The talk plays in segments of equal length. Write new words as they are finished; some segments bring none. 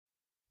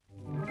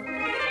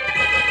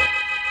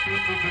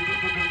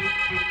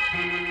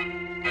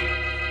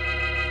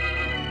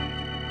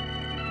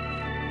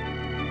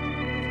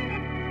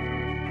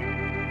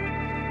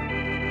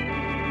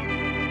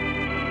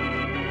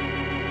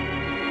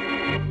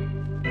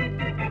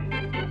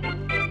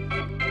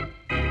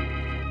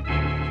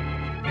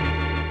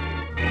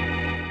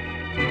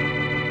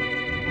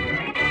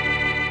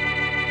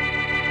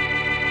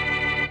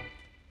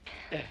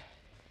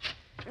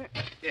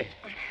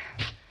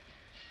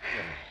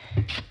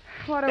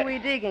What are we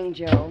digging,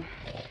 Joe?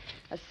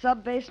 A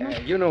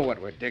sub-basement? You know what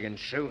we're digging,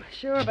 Sue.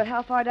 Sure, but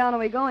how far down are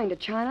we going? To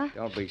China?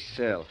 Don't be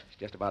silly. It's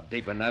just about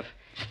deep enough.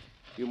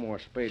 A few more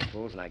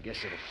spadefuls, and I guess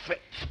it'll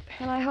fit.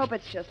 Well, I hope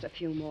it's just a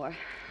few more.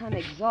 I'm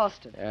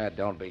exhausted.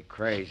 Don't be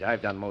crazy.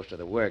 I've done most of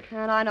the work.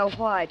 And I know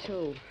why,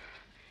 too.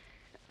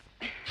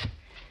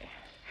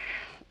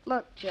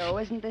 Look, Joe,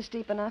 isn't this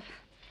deep enough?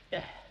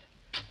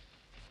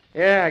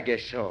 Yeah, I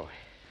guess so.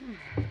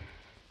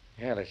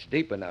 Well, it's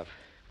deep enough,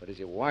 but is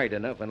it wide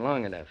enough and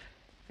long enough?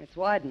 It's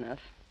wide enough.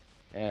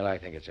 Well, I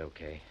think it's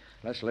okay.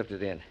 Let's lift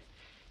it in.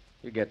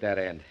 You get that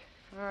end.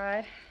 All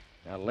right.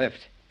 Now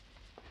lift.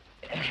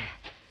 Hey,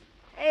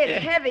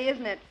 it's heavy,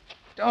 isn't it?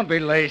 Don't be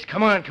lazy.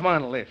 Come on,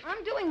 lift.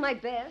 I'm doing my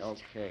best.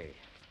 Okay.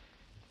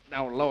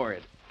 Now lower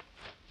it.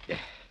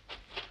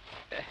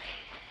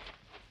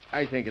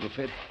 I think it'll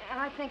fit.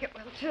 I think it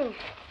will, too.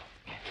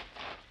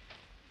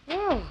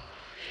 Oh.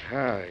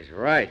 Oh, he's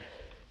right.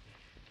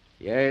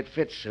 Yeah, it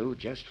fits, Sue.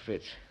 Just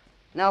fits.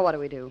 Now what do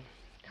we do?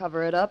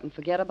 Cover it up and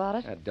forget about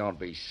it? Now, don't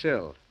be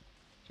silly.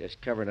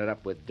 Just covering it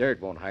up with dirt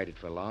won't hide it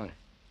for long.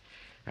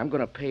 I'm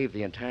going to pave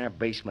the entire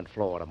basement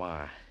floor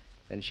tomorrow.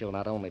 Then she'll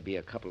not only be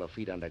a couple of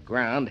feet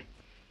underground,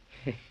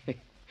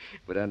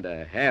 but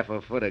under half a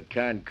foot of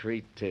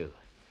concrete, too.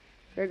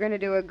 We're going to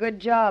do a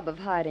good job of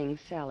hiding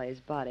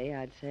Sally's body,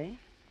 I'd say.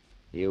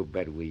 You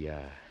bet we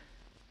are.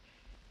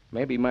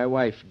 Maybe my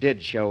wife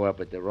did show up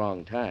at the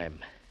wrong time.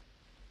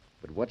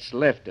 But what's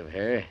left of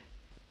her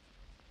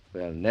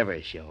will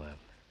never show up.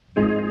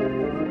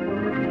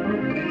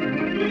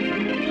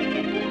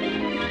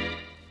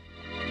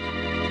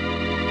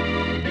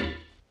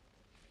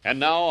 And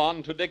now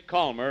on to Dick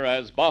Calmer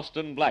as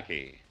Boston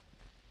Blackie.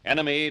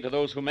 Enemy to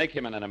those who make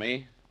him an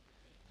enemy.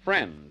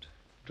 Friend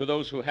to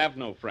those who have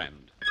no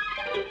friend.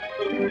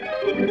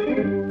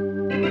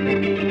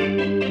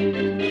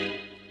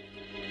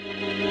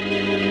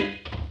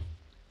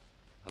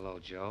 Hello,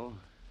 Joe.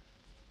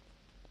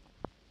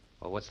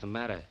 Well, what's the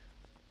matter?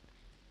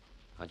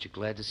 Aren't you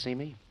glad to see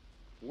me?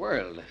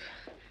 Well,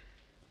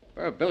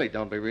 Billy,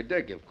 don't be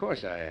ridiculous. Of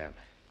course I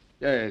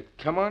am.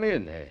 Come on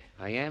in there.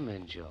 I am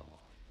in, Joe.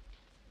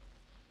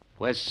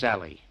 Where's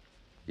Sally?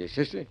 Your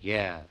sister?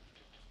 Yeah.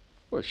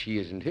 Well, she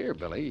isn't here,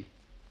 Billy.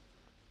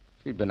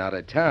 She's been out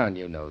of town,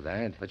 you know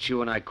that. But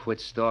you and I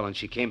quit stalling.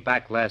 She came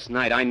back last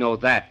night. I know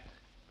that.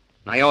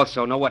 And I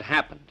also know what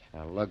happened.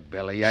 Now, look,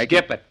 Billy,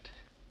 Skip it.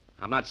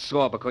 I'm not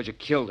sore because you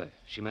killed her.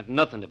 She meant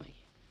nothing to me.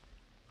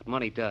 But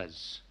money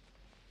does.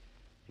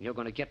 And you're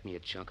going to get me a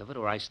chunk of it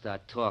or I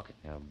start talking.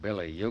 Now,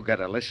 Billy, you got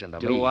to listen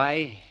to me. Do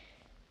I?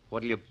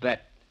 What'll you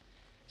bet?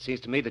 Seems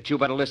to me that you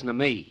better listen to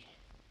me.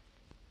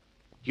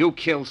 You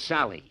killed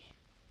Sally.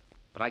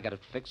 But I got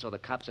it fixed so the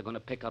cops are going to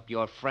pick up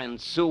your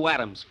friend Sue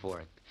Adams for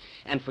it.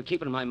 And for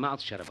keeping my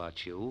mouth shut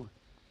about you,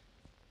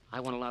 I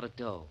want a lot of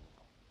dough.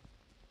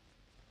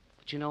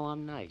 But you know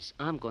I'm nice.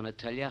 I'm going to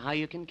tell you how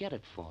you can get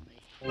it for me.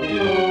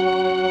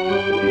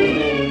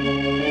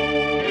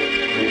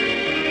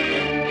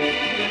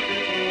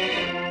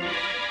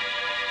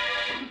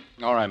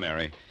 All right,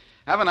 Mary.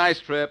 Have a nice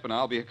trip, and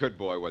I'll be a good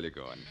boy while you're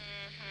going.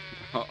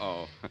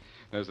 Uh-oh.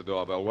 There's the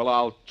doorbell. Well,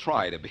 I'll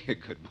try to be a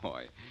good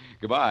boy.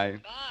 Goodbye.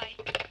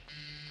 Bye.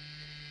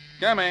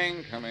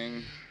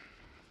 Coming.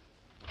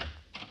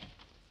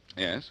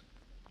 Yes?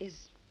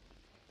 Is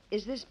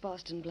this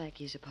Boston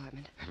Blackie's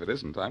apartment? If it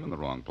isn't, I'm in the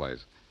wrong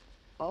place.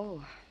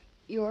 Oh,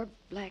 you're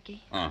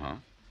Blackie? Uh-huh.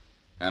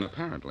 And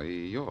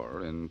apparently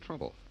you're in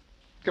trouble.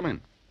 Come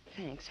in.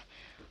 Thanks.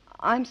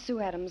 I'm Sue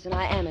Adams, and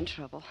I am in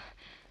trouble.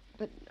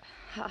 But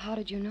how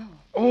did you know?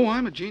 Oh,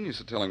 I'm a genius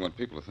at telling what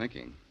people are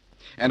thinking.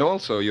 And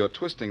also, you're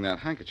twisting that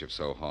handkerchief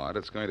so hard,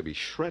 it's going to be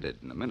shredded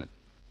in a minute.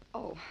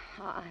 Oh,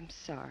 I'm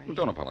sorry. Well,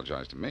 don't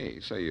apologize to me.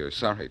 Say you're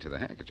sorry to the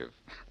handkerchief.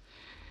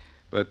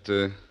 But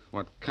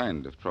what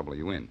kind of trouble are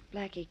you in?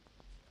 Blackie,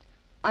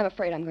 I'm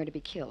afraid I'm going to be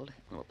killed.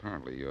 Well,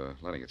 apparently you're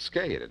letting it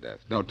scare you to death.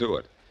 Don't do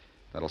it.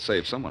 That'll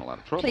save someone a lot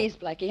of trouble. Please,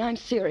 Blackie, I'm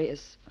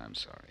serious. I'm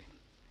sorry.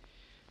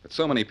 But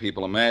so many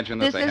people imagine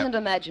that This isn't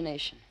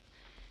imagination.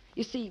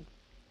 You see,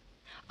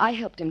 I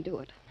helped him do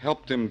it.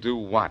 Helped him do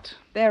what?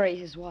 Bury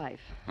his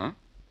wife. Huh?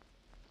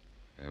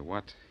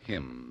 What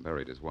him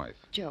buried his wife?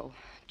 Joe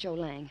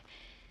Lang.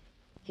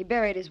 He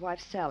buried his wife,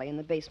 Sally, in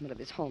the basement of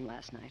his home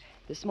last night.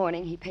 This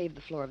morning, he paved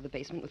the floor of the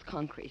basement with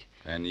concrete.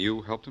 And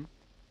you helped him?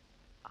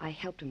 I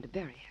helped him to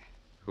bury her.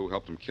 Who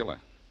helped him kill her?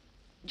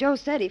 Joe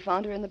said he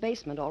found her in the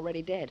basement,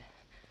 already dead.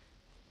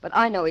 But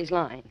I know he's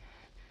lying.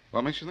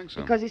 What makes you think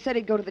so? Because he said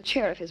he'd go to the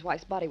chair if his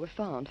wife's body were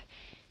found.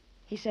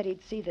 He said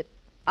he'd see that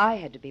I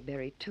had to be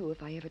buried, too,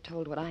 if I ever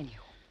told what I knew.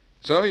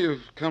 So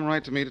you've come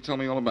right to me to tell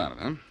me all about it,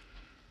 huh?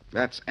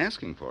 That's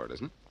asking for it,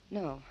 isn't it?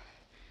 No.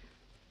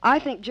 I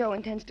think Joe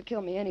intends to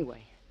kill me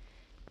anyway.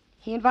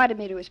 He invited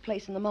me to his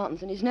place in the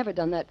mountains, and he's never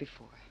done that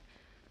before.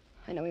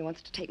 I know he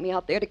wants to take me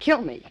out there to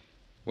kill me.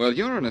 Well,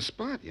 you're in a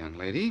spot, young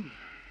lady.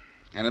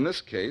 And in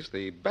this case,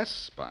 the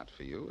best spot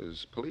for you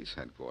is police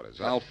headquarters.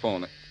 I'll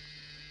phone it.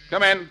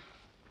 Come in.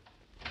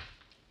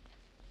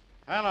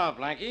 Hello,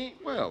 Blackie.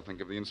 Well, think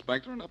of the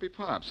inspector and up he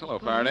pops. Hello,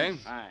 Faraday.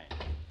 Hi.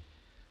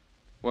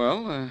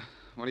 Well,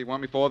 what do you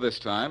want me for this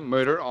time?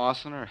 Murder,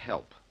 arson, or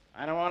help?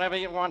 I don't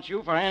want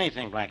you for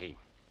anything, Blackie.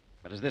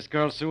 But is this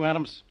girl Sue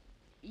Adams?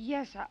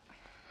 Yes,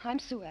 I'm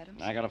Sue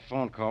Adams. I got a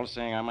phone call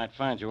saying I might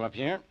find you up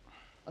here.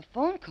 A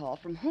phone call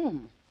from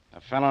whom? A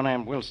fellow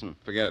named Wilson.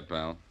 Forget it,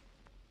 pal.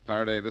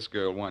 Faraday, this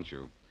girl wants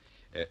you.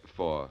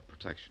 For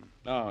protection.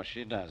 Oh,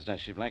 she does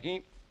she,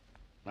 Blackie?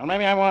 Well,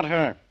 maybe I want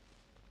her.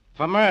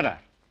 For murder.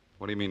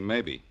 What do you mean,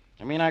 maybe?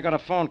 I mean, I got a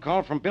phone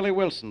call from Billy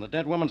Wilson, the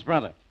dead woman's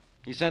brother.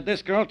 He said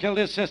this girl killed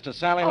his sister,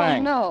 Sally Oh,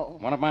 Lang. no.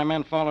 One of my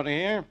men followed her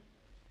here,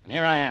 and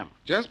here I am.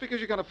 Just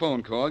because you got a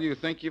phone call, you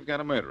think you've got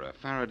a murderer.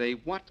 Faraday,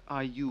 what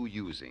are you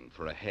using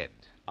for a head?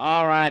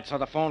 All right, so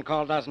the phone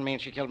call doesn't mean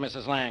she killed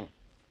Mrs. Lang.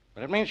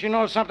 But it means she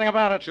knows something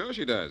about it. Sure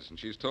she does, and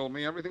she's told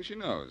me everything she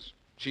knows.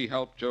 She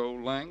helped Joe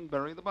Lang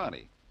bury the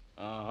body.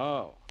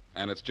 Oh-ho.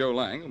 And it's Joe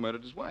Lang who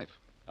murdered his wife.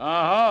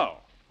 Oh-ho.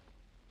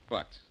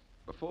 But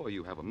before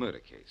you have a murder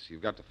case,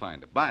 you've got to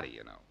find a body,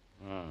 you know.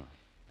 Oh.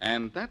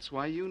 And that's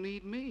why you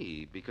need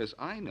me, because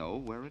I know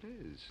where it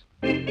is.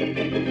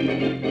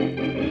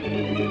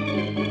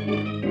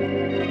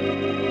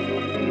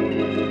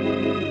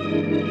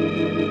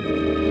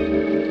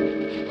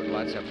 Put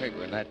lots of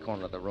paper in that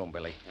corner of the room,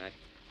 Billy.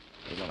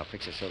 We want to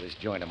fix it so this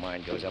joint of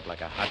mine goes up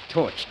like a hot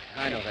torch.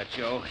 I know that,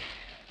 Joe.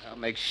 I'll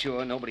make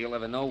sure nobody will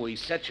ever know we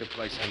set your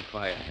place on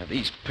fire. Now,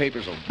 these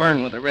papers will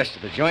burn with the rest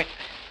of the joint.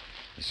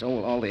 So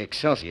will all the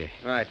Excelsior.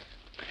 Right.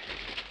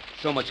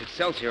 So much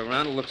Excelsior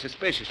around, it'll look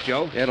suspicious,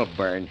 Joe. It'll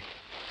burn.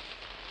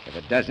 If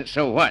it doesn't,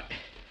 so what?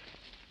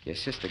 Your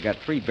sister got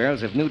 3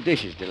 barrels of new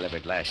dishes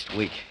delivered last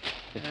week.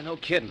 Yeah, no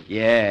kidding.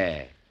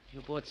 Yeah.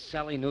 You bought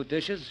Sally new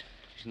dishes?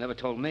 She never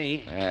told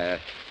me.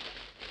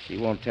 She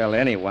won't tell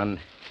anyone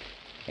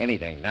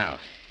anything now.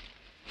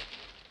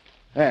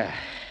 I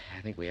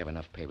think we have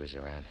enough papers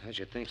around. I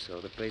should think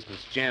so. The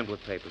basement's jammed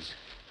with papers.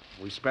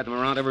 We spread them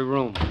around every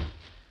room.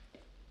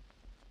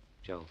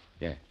 Joe.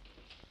 Yeah.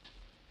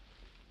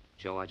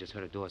 Joe, I just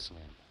heard a door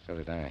slam. So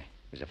did I.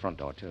 There's a front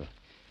door, too.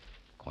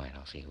 Quiet,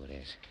 I'll see who it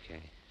is.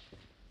 Okay.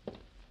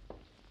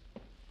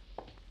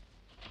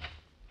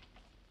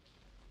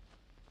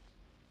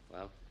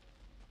 Well?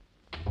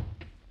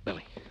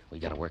 Billy, we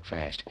gotta work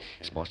fast.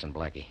 It's Boston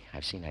Blackie.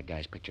 I've seen that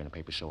guy's picture in the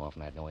paper so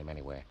often I'd know him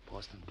anywhere.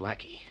 Boston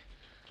Blackie.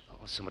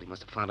 Oh, somebody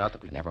must have found out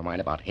that we... Never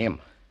mind about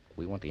him. If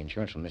we want the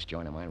insurance from this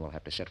joint of mine, we'll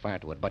have to set fire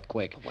to it, but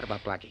quick. What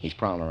about Blackie? He's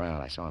prowling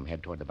around. I saw him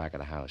head toward the back of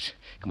the house.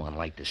 Come on,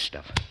 light this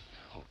stuff.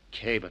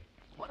 Okay, but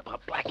what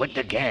about Blackie? Quit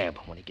the gab.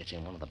 When he gets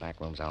in one of the back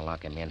rooms, I'll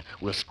lock him in.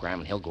 We'll scram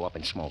and he'll go up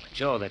in smoke.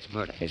 Joe, that's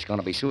murder. It's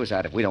gonna be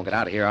suicide if we don't get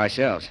out of here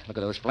ourselves. Look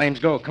at those flames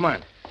go. Come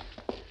on.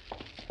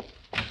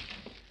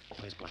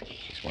 Where's Blackie?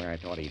 He's where I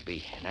thought he'd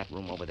be. In that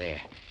room over there.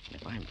 And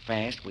if I'm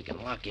fast, we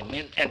can lock him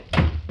in and...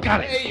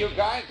 Got it! Hey, you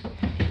guys.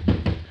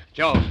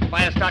 Joe,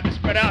 fire starting to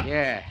spread out.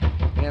 Yeah.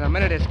 And in a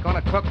minute, it's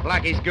gonna cook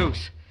Blackie's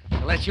goose.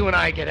 Unless you and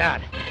I get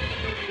out.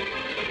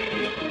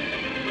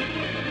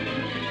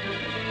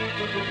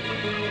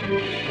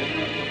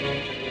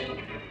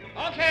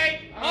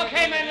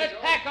 Okay, men, let's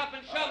pack up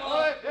and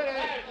shovel.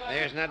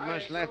 There's not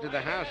much left of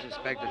the house,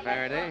 Inspector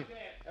Faraday.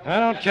 I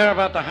don't care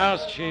about the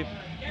house, Chief.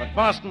 But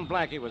Boston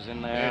Blackie was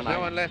in there. There's no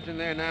one left in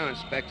there now,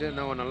 Inspector.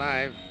 No one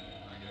alive.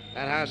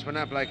 That house went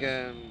up like,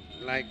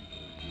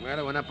 well,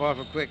 it went up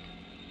awful quick.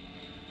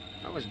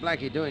 What was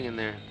Blackie doing in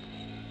there?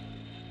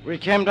 We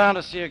came down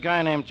to see a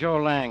guy named Joe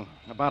Lang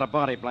about a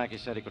body Blackie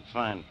said he could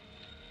find.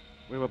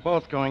 We were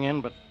both going in,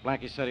 but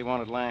Blackie said he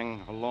wanted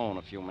Lang alone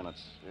a few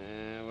minutes.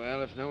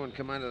 Well, if no one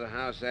come out of the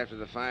house after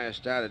the fire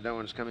started, no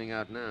one's coming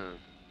out now.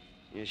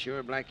 You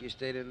sure Blackie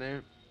stayed in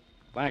there?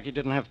 Blackie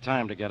didn't have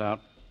time to get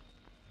out.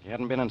 He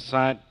hadn't been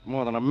inside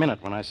more than a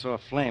minute when I saw a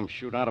flame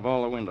shoot out of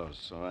all the windows,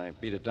 so I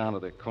beat it down to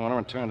the corner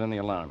and turned in the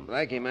alarm.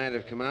 Blackie might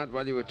have come out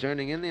while you were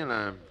turning in the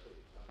alarm.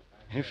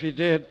 If he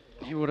did,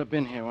 he would have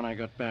been here when I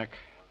got back.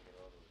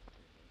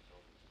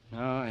 No,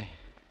 I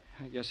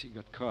guess he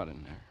got caught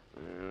in there.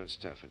 That's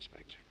tough,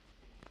 Inspector.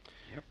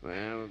 Yep.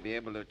 Well, we'll be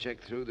able to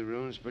check through the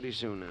rooms pretty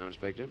soon now,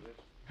 Inspector.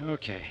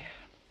 Okay.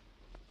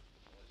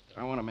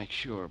 I want to make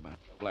sure about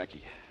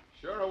Blackie.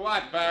 Sure of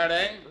what,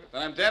 Faraday?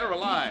 That I'm dead or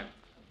alive?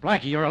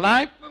 Blackie, you're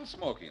alive? A little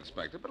smoky,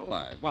 Inspector, but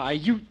alive. Why,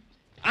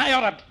 I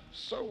ought to...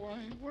 So I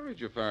worried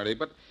you, Faraday,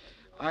 but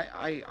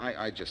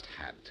I just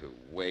had to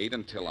wait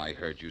until I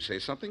heard you say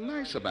something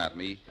nice about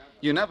me.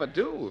 You never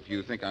do if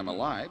you think I'm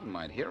alive and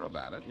might hear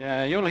about it.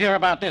 Yeah, you'll hear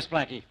about this,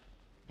 Blackie.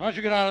 How'd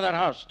you get out of that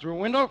house? Through a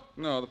window?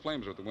 No, the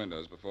flames were at the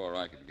windows before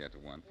I could get to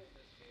one.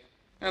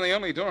 And the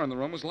only door in the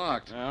room was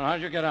locked.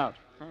 How'd you get out?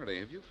 Faraday,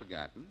 have you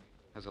forgotten?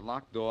 Has a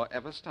locked door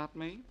ever stopped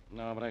me?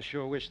 No, but I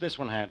sure wish this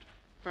one had.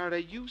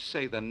 Faraday, you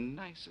say the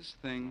nicest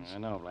things. I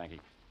know, Blackie.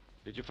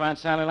 Did you find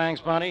Sally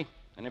Lang's body?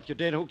 And if you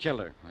did, who killed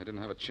her? I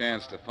didn't have a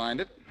chance to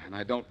find it, and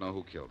I don't know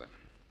who killed her.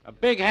 A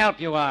big help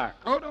you are.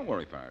 Oh, don't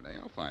worry, Faraday.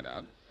 I'll find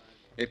out.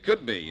 It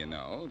could be, you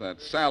know,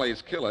 that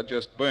Sally's killer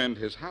just burned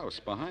his house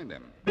behind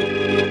him.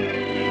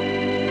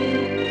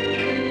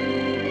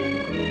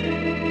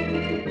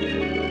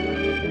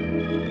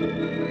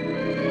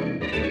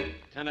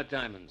 10 of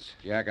diamonds.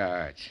 Jack of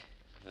hearts.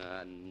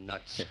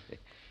 Nuts.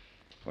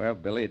 Well,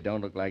 Billy, it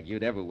don't look like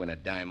you'd ever win a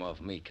dime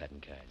off me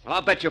cutting cards. Well,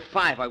 I'll bet you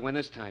 5 I win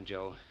this time,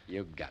 Joe.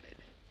 You got it.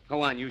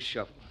 Go on, you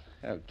shuffle.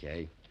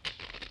 Okay.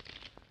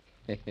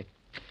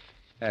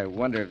 I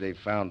wonder if they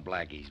found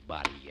Blackie's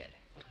body yet.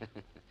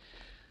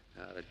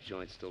 The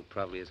joint's still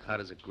probably as hot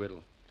as a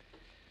griddle.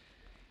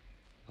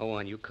 Go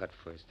on, you cut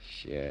first.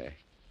 Sure.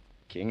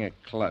 King of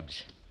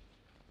clubs.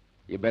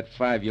 You bet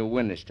 5 you'll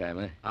win this time,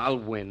 huh? I'll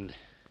win.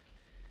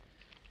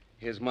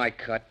 Here's my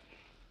cut.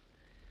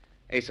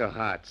 Ace of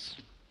hearts.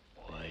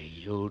 Boy,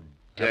 you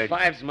The dirt.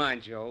 5's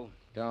mine, Joe.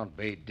 Don't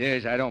be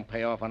diz. I don't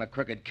pay off on a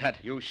crooked cut.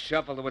 You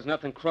shuffled. There was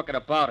nothing crooked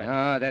about it.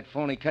 Ah, that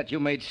phony cut you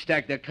made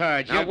stacked the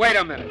cards. Now, You- wait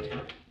a minute.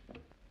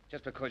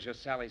 Just because you're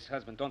Sally's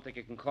husband, don't think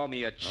you can call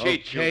me a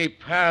cheat. Okay,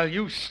 pal,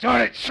 you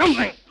started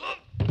something.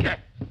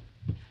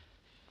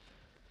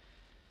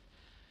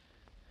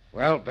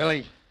 Well,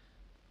 Billy.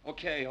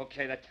 Okay,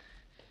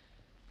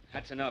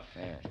 that's enough.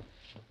 Yeah.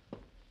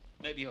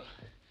 Maybe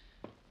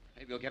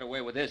you'll get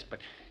away with this,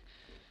 but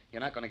you're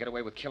not going to get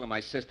away with killing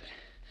my sister.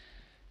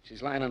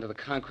 She's lying under the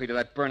concrete of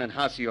that burning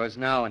house of yours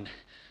now, and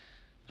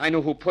I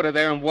know who put her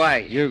there and why.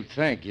 You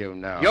think you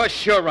know. You're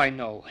sure I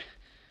know.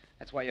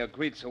 That's why you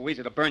agreed so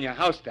easy to burn your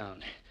house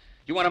down.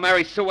 You want to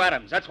marry Sue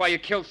Adams. That's why you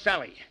killed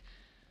Sally.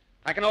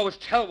 I can always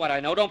tell what I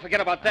know. Don't forget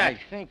about that. I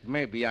think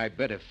maybe I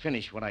better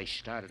finish what I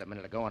started a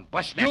minute ago and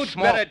bust that You'd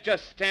small... better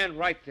just stand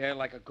right there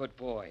like a good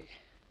boy.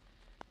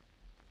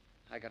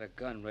 I got a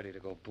gun ready to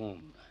go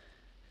boom.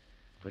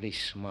 Pretty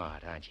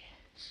smart, aren't you?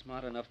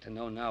 Smart enough to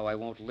know now I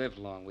won't live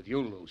long with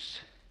you loose.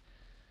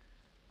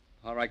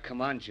 All right,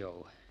 come on,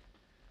 Joe.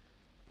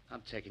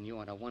 I'm taking you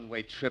on a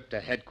one-way trip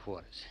to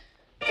headquarters.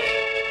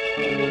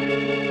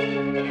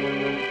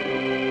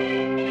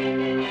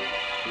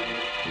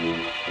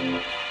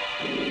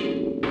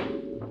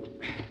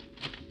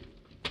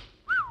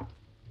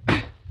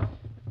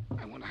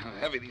 I wonder how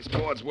heavy these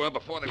boards were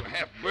before they were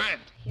half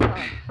burned.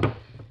 Yeah.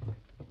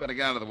 Better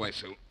get out of the way,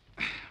 Sue.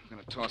 I'm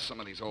going to toss some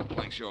of these old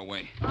planks your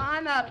way.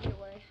 I'm out of your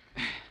way.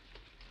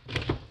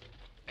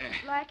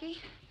 Blackie,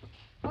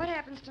 what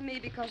happens to me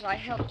because I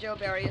helped Joe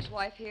bury his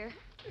wife here?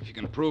 If you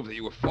can prove that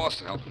you were forced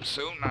to help him,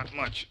 Sue, not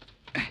much.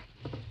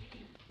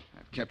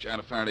 I've kept you out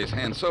of Faraday's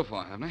hands so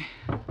far, haven't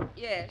I?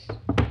 Yes.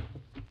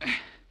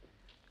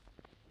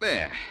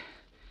 There.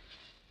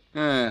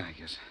 I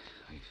guess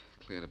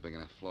I've cleared a big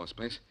enough floor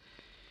space.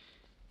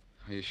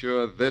 Are you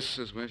sure this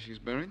is where she's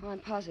buried? Oh, I'm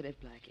positive,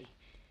 Blackie.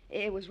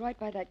 It was right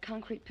by that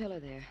concrete pillar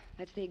there.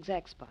 That's the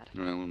exact spot.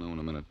 Well, we'll know in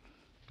a minute.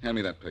 Hand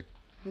me that pick.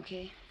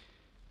 Okay.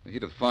 The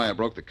heat of the fire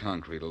broke the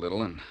concrete a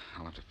little, and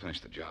I'll have to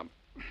finish the job.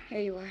 Here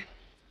you are.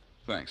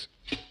 Thanks.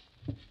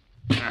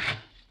 Yeah.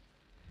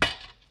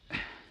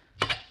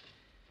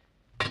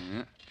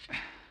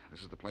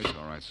 This is the place,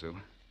 all right, Sue.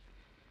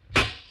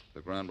 The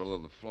ground below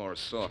the floor is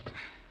soft.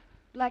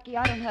 Blackie,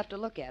 I don't have to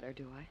look at her,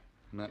 do I?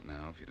 Not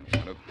now, if you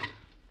don't want to.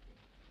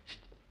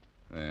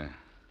 There.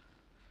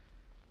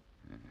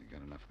 I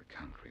got enough of the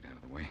concrete out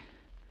of the way.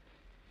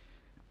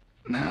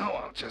 Now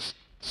I'll just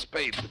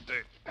spade the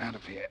dirt out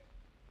of here.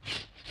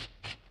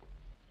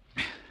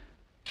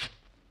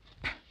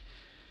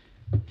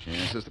 Yeah,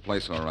 this is the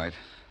place, all right.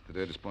 The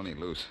dirt is plenty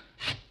loose.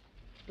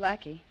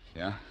 Blackie,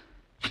 Yeah?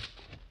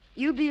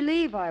 you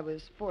believe I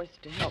was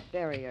forced to help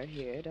bury her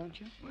here, don't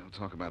you? We'll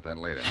talk about that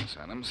later, Miss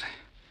Adams.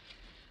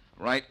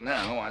 Right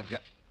now, I've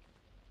got...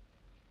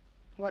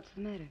 What's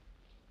the matter?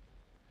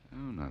 Oh,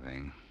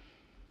 nothing.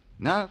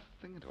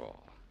 Nothing at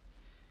all.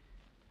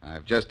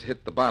 I've just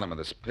hit the bottom of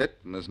this pit,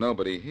 and there's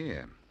nobody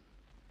here.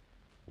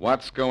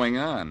 What's going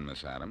on,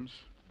 Miss Adams?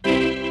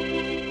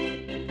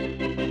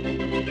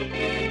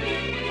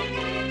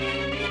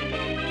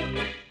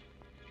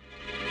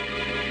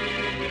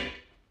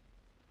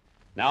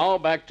 Now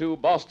back to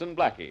Boston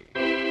Blackie.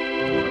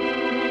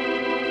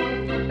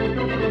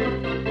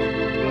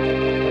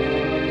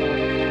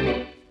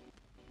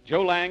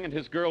 Joe Lang and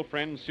his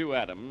girlfriend, Sue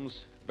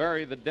Adams,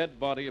 bury the dead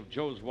body of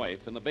Joe's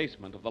wife in the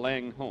basement of the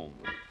Lang home.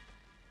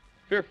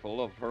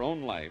 Fearful of her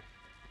own life,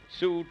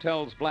 Sue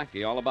tells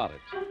Blackie all about it.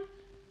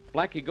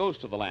 Blackie goes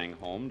to the Lang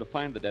home to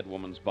find the dead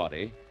woman's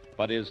body,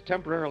 but is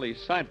temporarily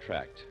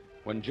sidetracked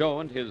when Joe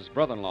and his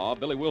brother-in-law,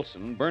 Billy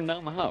Wilson, burn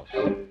down the house.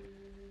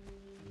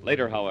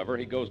 Later, however,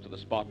 he goes to the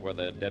spot where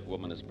the dead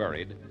woman is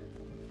buried,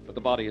 but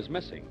the body is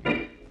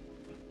missing.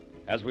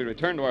 As we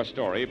return to our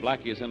story,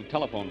 Blackie is in the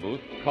telephone booth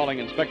calling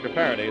Inspector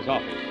Faraday's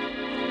office.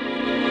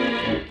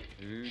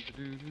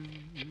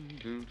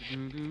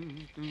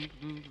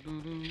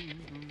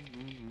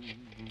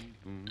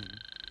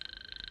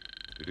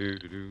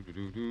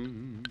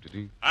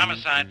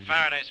 Homicide,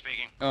 Faraday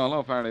speaking. Oh,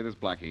 hello, Faraday. This is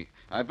Blackie.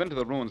 I've been to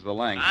the ruins of the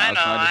Lang I house.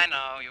 know, and I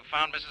know. You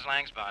found Mrs.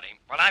 Lang's body.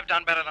 Well, I've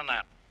done better than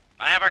that.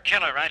 I have her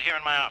killer right here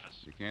in my office.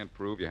 You can't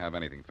prove you have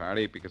anything,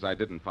 Faraday, because I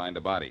didn't find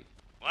a body.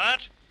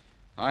 What?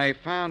 I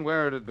found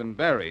where it had been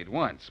buried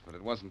once, but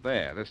it wasn't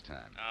there this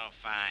time. Oh,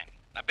 fine.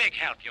 A big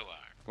help you are.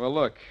 Well,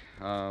 look,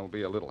 I'll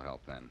be a little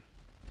help then.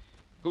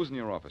 Who's in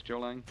your office, Joe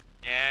Lang?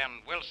 Yeah,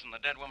 and Wilson, the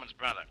dead woman's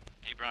brother.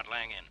 He brought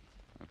Lang in.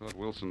 I thought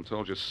Wilson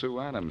told you Sue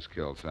Adams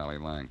killed Sally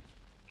Lang.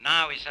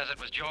 Now he says it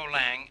was Joe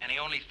Lang, and he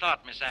only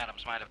thought Miss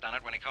Adams might have done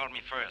it when he called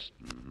me first.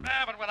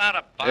 But without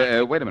a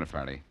body... Wait a minute,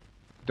 Faraday.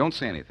 Don't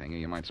say anything, or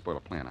you might spoil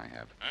a plan I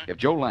have. Huh? If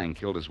Joe Lang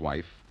killed his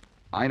wife,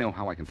 I know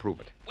how I can prove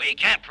it. We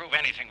can't prove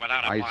anything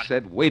without a body. I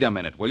said, wait a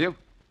minute, will you?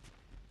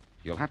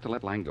 You'll have to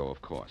let Lang go,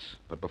 of course.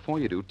 But before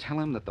you do, tell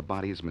him that the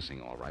body is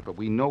missing, all right. But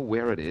we know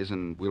where it is,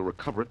 and we'll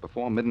recover it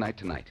before midnight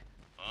tonight.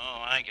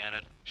 Oh, I get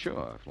it.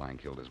 Sure, if Lang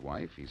killed his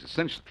wife, he's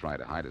essentially trying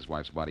to hide his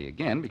wife's body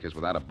again, because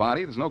without a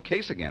body, there's no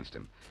case against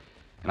him.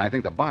 And I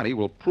think the body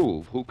will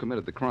prove who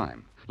committed the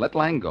crime. Let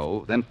Lang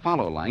go, then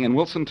follow Lang, and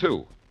Wilson,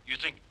 too. You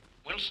think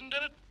Wilson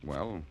did it?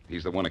 Well,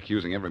 he's the one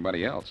accusing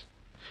everybody else.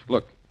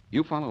 Look,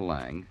 you follow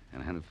Lang,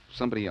 and have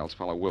somebody else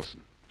follow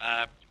Wilson.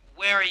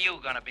 Where are you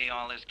going to be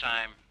all this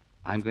time?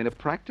 I'm going to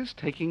practice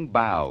taking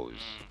bows.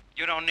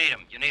 You don't need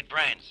them. You need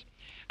brains.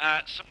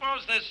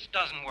 Suppose this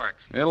doesn't work.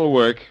 It'll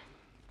work.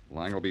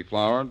 Lang will be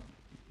flowered,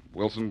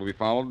 Wilson will be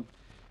followed,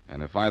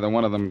 and if either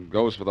one of them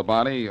goes for the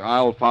body,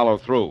 I'll follow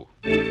through.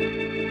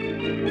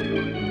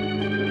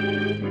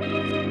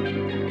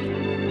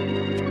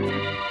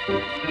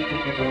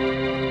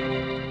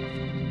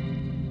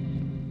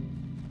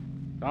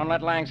 Don't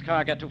let Lang's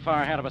car get too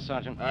far ahead of us,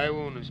 Sergeant. I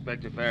won't,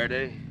 Inspector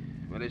Faraday.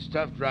 But it's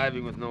tough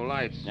driving with no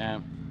lights. Yeah.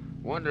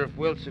 Wonder if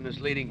Wilson is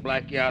leading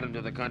Blackie out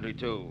into the country,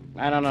 too.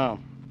 I don't know.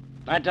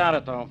 I doubt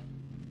it, though.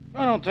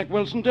 I don't think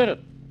Wilson did it.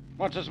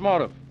 What's his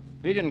motive?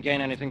 He didn't gain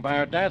anything by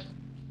her death.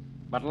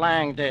 But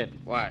Lang did.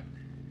 What?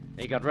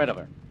 He got rid of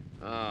her.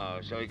 Oh,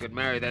 so he could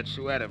marry that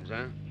Sue Adams,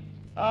 huh?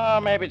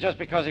 Oh, maybe just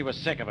because he was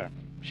sick of her.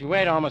 She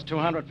weighed almost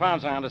 200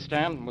 pounds, I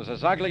understand, and was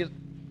as ugly as...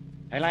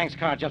 Hey, Lang's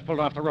car just pulled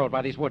off the road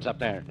by these woods up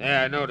there.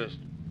 Yeah, I noticed.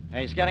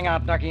 Hey, he's getting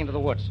out, ducking into the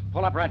woods.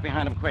 Pull up right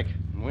behind him quick,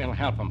 and we'll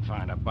help him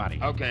find a body.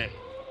 Okay.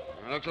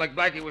 Looks like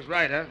Blackie was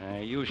right, huh?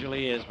 He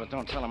usually is, but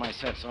don't tell him I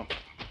said so.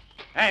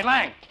 Hey,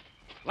 Lang!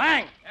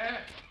 Lang!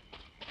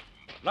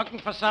 Looking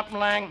for something,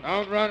 Lang?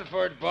 Don't run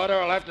for it, Bud,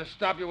 or I'll have to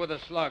stop you with a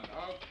slug.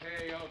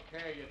 Okay.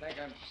 You think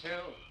I'm Sue?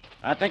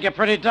 I think you're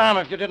pretty dumb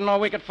if you didn't know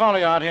we could follow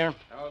you out here.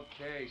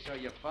 Okay, so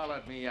you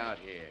followed me out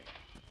here.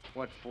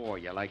 What for?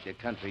 You like the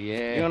country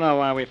air? You know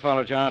why we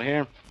followed you out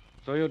here.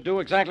 So you'll do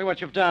exactly what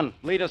you've done.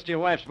 Lead us to your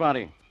wife's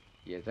body.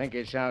 You think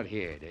it's out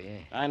here, do you?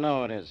 I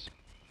know it is.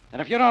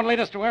 And if you don't lead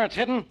us to where it's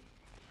hidden,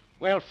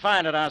 we'll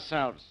find it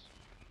ourselves.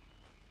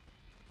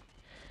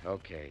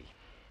 Okay.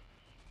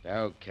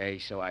 Okay,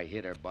 so I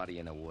hid her body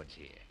in the woods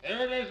here.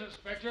 There it is,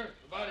 Inspector.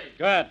 The body.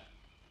 Good.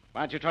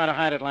 Why'd you try to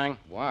hide it, Lang?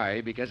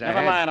 Why? Because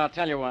Never mind, I'll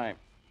tell you why.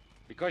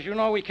 Because you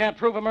know we can't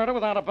prove a murder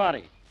without a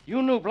body.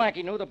 You knew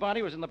Blackie knew the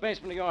body was in the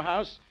basement of your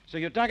house, so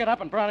you dug it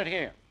up and brought it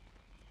here.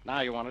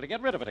 Now you wanted to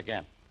get rid of it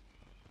again.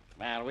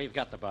 Well, we've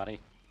got the body.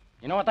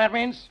 You know what that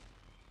means?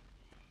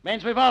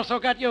 Means we've also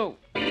got you.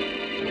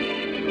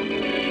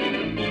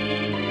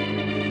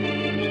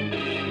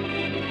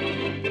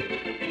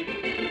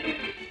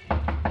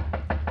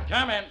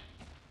 Come in.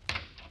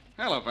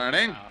 Hello,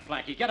 Faraday. Oh,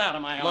 Blackie, get out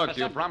of my Look, office.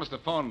 you promised to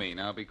phone me.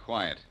 Now be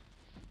quiet.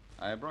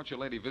 I brought your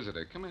lady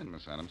visitor. Come in,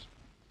 Miss Adams.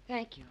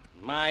 Thank you.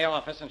 My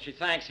office, and she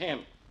thanks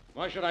him.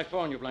 Why should I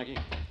phone you, Blackie?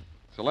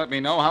 So let me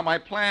know how my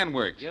plan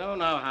works. You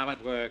know how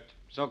it worked.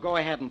 So go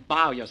ahead and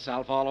bow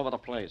yourself all over the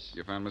place.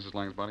 You found Mrs.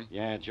 Lang's body?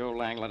 Yeah, Joe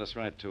Lang led us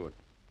right to it.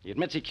 He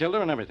admits he killed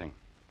her and everything.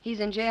 He's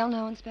in jail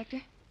now,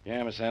 Inspector?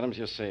 Yeah, Miss Adams,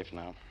 you're safe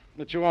now.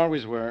 But you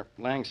always were.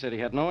 Lang said he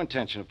had no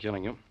intention of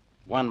killing you.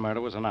 One murder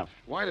was enough.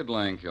 Why did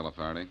Lang kill her,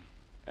 Faraday?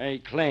 He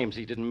claims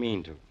he didn't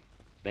mean to.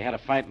 They had a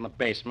fight in the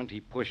basement. He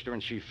pushed her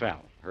and she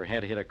fell. Her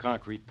head hit a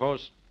concrete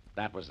post.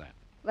 That was that.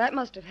 That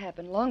must have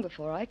happened long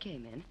before I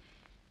came in.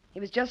 He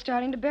was just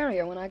starting to bury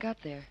her when I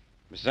got there.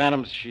 Miss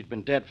Adams, she'd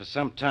been dead for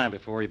some time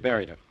before he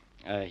buried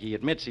her. He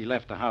admits he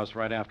left the house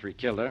right after he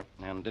killed her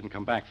and didn't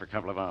come back for a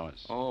couple of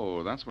hours.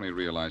 Oh, that's when he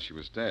realized she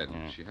was dead.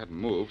 Yeah. She hadn't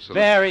moved, so...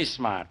 Very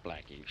smart,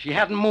 Blackie. She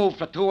hadn't moved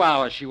for 2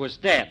 hours. She was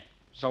dead.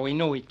 So he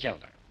knew he'd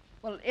killed her.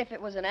 Well, if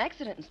it was an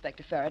accident,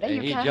 Inspector Faraday,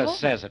 you He can't just hold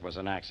says it was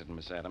an accident,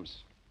 Miss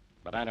Adams.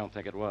 But I don't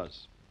think it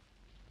was.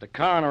 The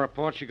coroner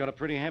reports she got a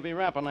pretty heavy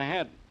rap on the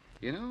head.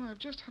 You know, I've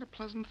just had a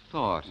pleasant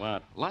thought.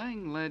 What?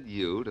 Lang led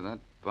you to that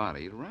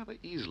body rather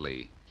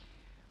easily.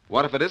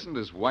 What if it isn't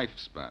his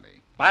wife's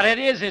body? But it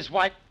is his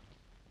wife.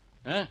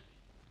 Huh?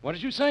 What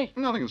did you say?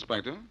 Nothing,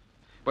 Inspector.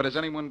 But has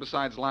anyone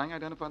besides Lang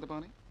identified the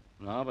body?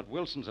 No, but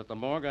Wilson's at the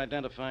morgue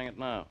identifying it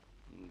now.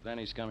 Then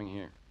he's coming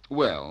here.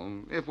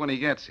 Well, if when he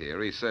gets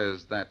here he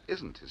says that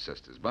isn't his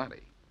sister's body,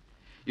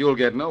 you'll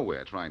get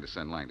nowhere trying to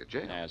send Lang to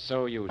jail. Yeah,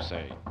 so you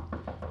say.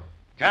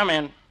 Come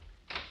in.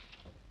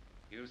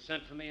 You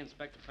sent for me,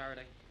 Inspector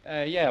Faraday?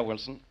 Yeah,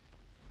 Wilson.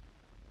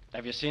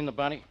 Have you seen the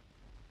body?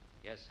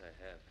 Yes,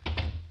 I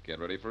have. Get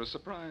ready for a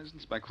surprise,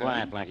 Inspector.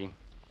 Quiet, Blackie.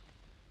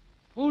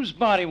 Whose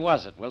body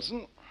was it,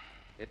 Wilson?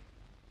 It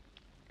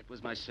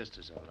was my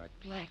sister's, all right.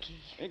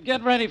 Blackie.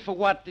 Get ready for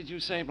what, did you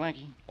say,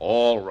 Blackie?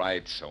 All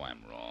right, so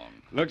I'm wrong.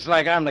 Looks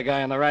like I'm the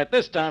guy on the right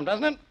this time,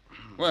 doesn't it?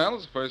 Well,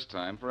 it's the first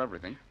time for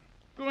everything.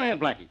 Go ahead,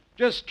 Blackie.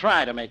 Just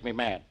try to make me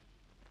mad.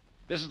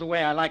 This is the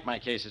way I like my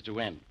cases to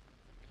end.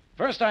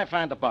 First, I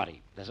find the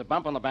body. There's a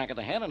bump on the back of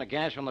the head and a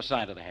gash on the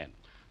side of the head.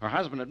 Her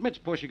husband admits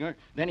pushing her,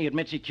 then he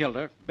admits he killed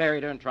her,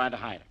 buried her, and tried to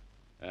hide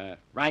her.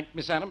 Right,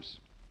 Miss Adams?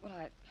 Well,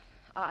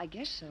 I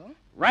guess so.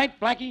 Right,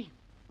 Blackie?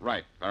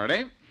 Right,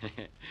 Faraday?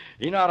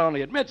 He not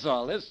only admits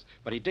all this,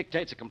 but he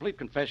dictates a complete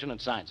confession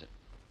and signs it.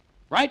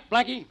 Right,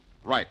 Blackie?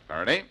 Right,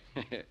 Faraday.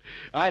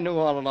 I knew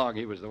all along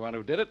he was the one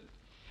who did it.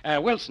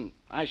 Wilson,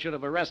 I should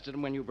have arrested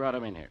him when you brought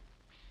him in here.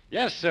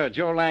 Yes, sir,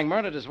 Joe Lang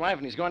murdered his wife,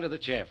 and he's going to the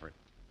chair for it.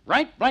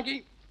 Right,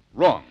 Blackie?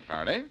 Wrong,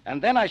 Faraday.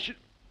 And then I should...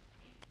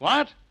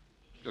 What?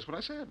 Just what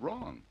I said,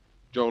 wrong.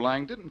 Joe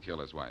Lang didn't kill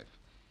his wife.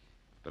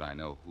 But I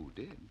know who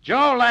did.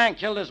 Joe Lang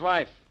killed his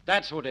wife.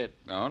 That's who did.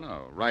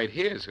 No. Right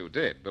here's who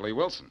did. Billy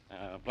Wilson.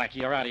 Blackie,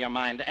 you're out of your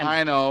mind. And...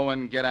 I know,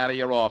 and get out of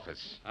your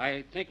office.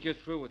 I think you're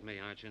through with me,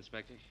 aren't you,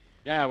 Inspector?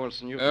 Yeah,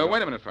 Wilson, you...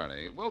 Wait a minute,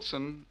 Faraday.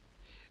 Wilson,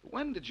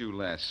 when did you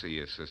last see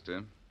your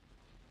sister?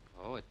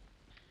 Oh, it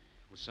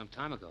was some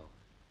time ago.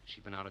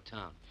 She'd been out of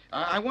town.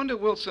 I wonder,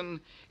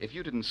 Wilson, if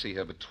you didn't see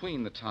her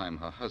between the time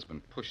her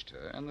husband pushed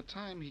her and the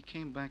time he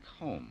came back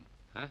home.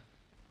 Huh?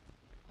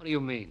 What do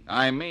you mean?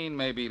 I mean,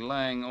 maybe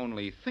Lang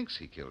only thinks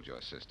he killed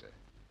your sister.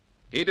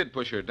 He did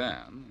push her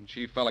down, and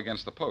she fell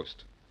against the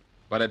post.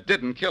 But it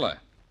didn't kill her.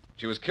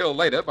 She was killed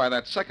later by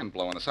that second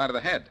blow on the side of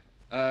the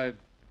head.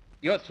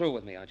 You're through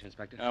with me, aren't you,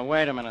 Inspector?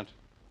 Wait a minute.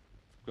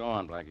 Go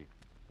on, Blackie.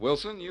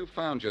 Wilson, you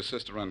found your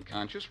sister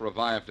unconscious,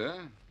 revived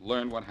her,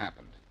 learned what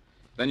happened.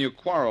 Then you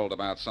quarreled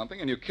about something,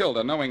 and you killed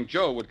her, knowing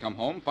Joe would come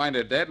home, find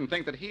her dead, and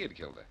think that he had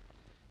killed her.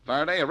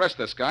 Faraday, arrest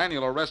this guy, and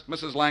you'll arrest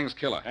Mrs. Lang's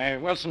killer. Hey,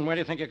 Wilson, where do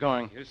you think you're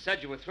going? You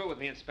said you were through with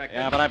me, Inspector.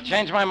 Yeah, but I've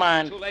changed my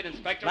mind. Too late,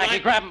 Inspector.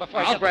 Blackie, grab him before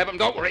I'll grab him,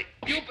 don't worry.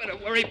 You better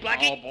worry,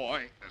 Blackie. Oh,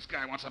 boy, this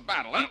guy wants a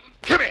battle, huh?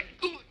 Come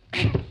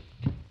here.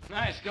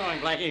 Nice going,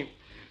 Blackie.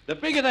 The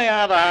bigger they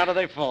are, the harder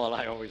they fall,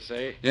 I always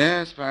say.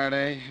 Yes,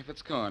 Faraday, if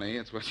it's corny,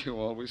 it's what you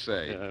always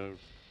say.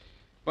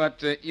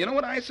 But you know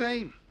what I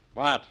say?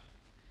 What?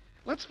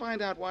 Let's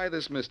find out why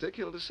this mister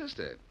killed his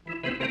sister.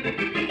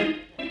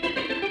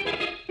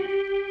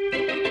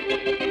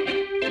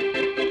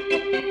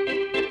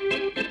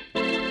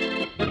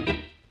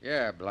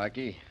 Yeah,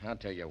 Blackie. I'll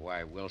tell you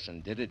why Wilson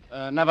did it.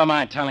 Never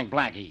mind telling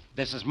Blackie.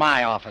 This is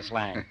my office,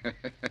 Lang.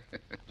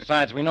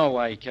 Besides, we know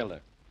why he killed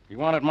her. He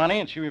wanted money,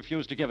 and she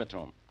refused to give it to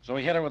him. So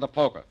he hit her with a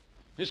poker.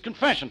 His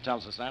confession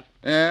tells us that.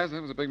 Yes,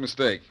 that was a big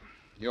mistake.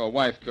 Your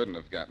wife couldn't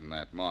have gotten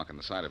that mark on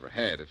the side of her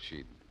head if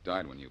she'd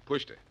died when you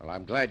pushed her. Well,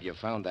 I'm glad you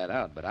found that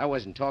out, but I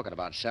wasn't talking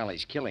about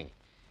Sally's killing.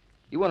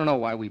 You want to know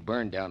why we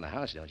burned down the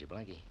house, don't you,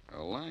 Blackie?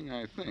 Well, Lang,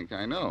 I think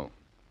I know.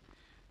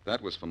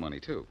 That was for money,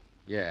 too.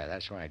 Yeah,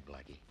 that's right,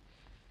 Blackie.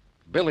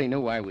 Billy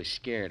knew I was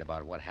scared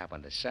about what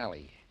happened to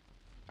Sally.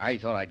 I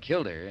thought I'd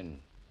killed her, and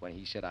when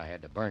he said I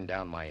had to burn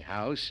down my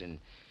house and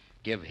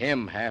give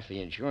him half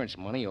the insurance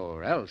money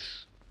or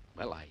else,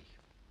 well,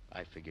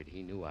 I figured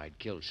he knew I'd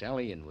killed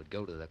Sally and would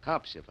go to the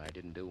cops if I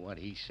didn't do what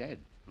he said.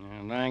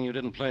 Lang, you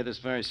didn't play this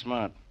very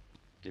smart.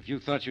 If you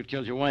thought you'd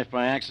killed your wife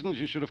by accident,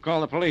 you should have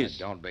called the police.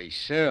 Don't be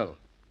silly.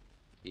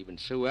 Even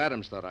Sue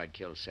Adams thought I'd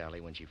killed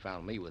Sally when she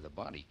found me with the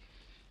body.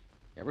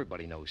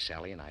 Everybody knows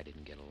Sally and I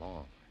didn't get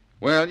along.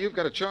 Well, you've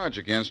got a charge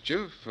against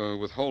you for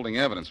withholding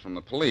evidence from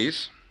the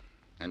police,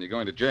 and you're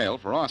going to jail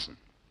for arson.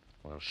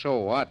 Well, so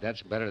what?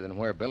 That's better than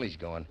where Billy's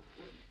going.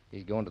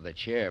 He's going to the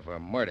chair for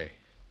murder.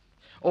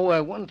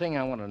 Oh, one thing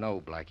I want to know,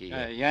 Blackie.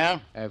 Yeah?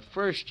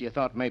 First, you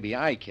thought maybe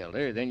I killed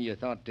her. Then you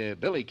thought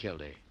Billy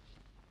killed her.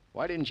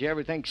 Why didn't you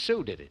ever think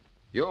Sue did it?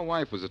 Your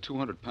wife was a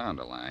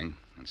 200-pounder, Lang,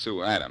 and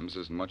Sue Adams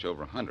isn't much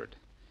over 100.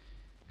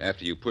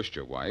 After you pushed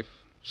your wife,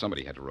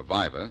 somebody had to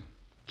revive her,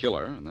 kill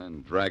her, and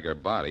then drag her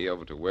body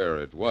over to where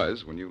it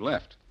was when you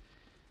left.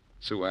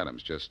 Sue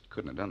Adams just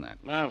couldn't have done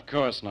that. No, of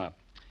course not.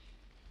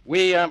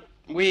 We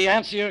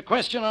answer your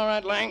question, all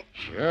right, Lang?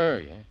 Sure,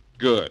 yeah.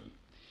 Good.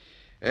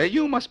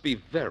 You must be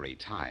very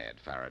tired,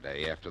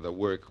 Faraday, after the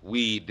work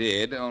we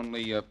did,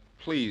 only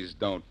please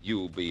don't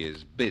you be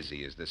as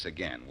busy as this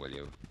again, will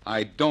you?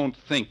 I don't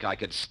think I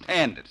could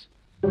stand it.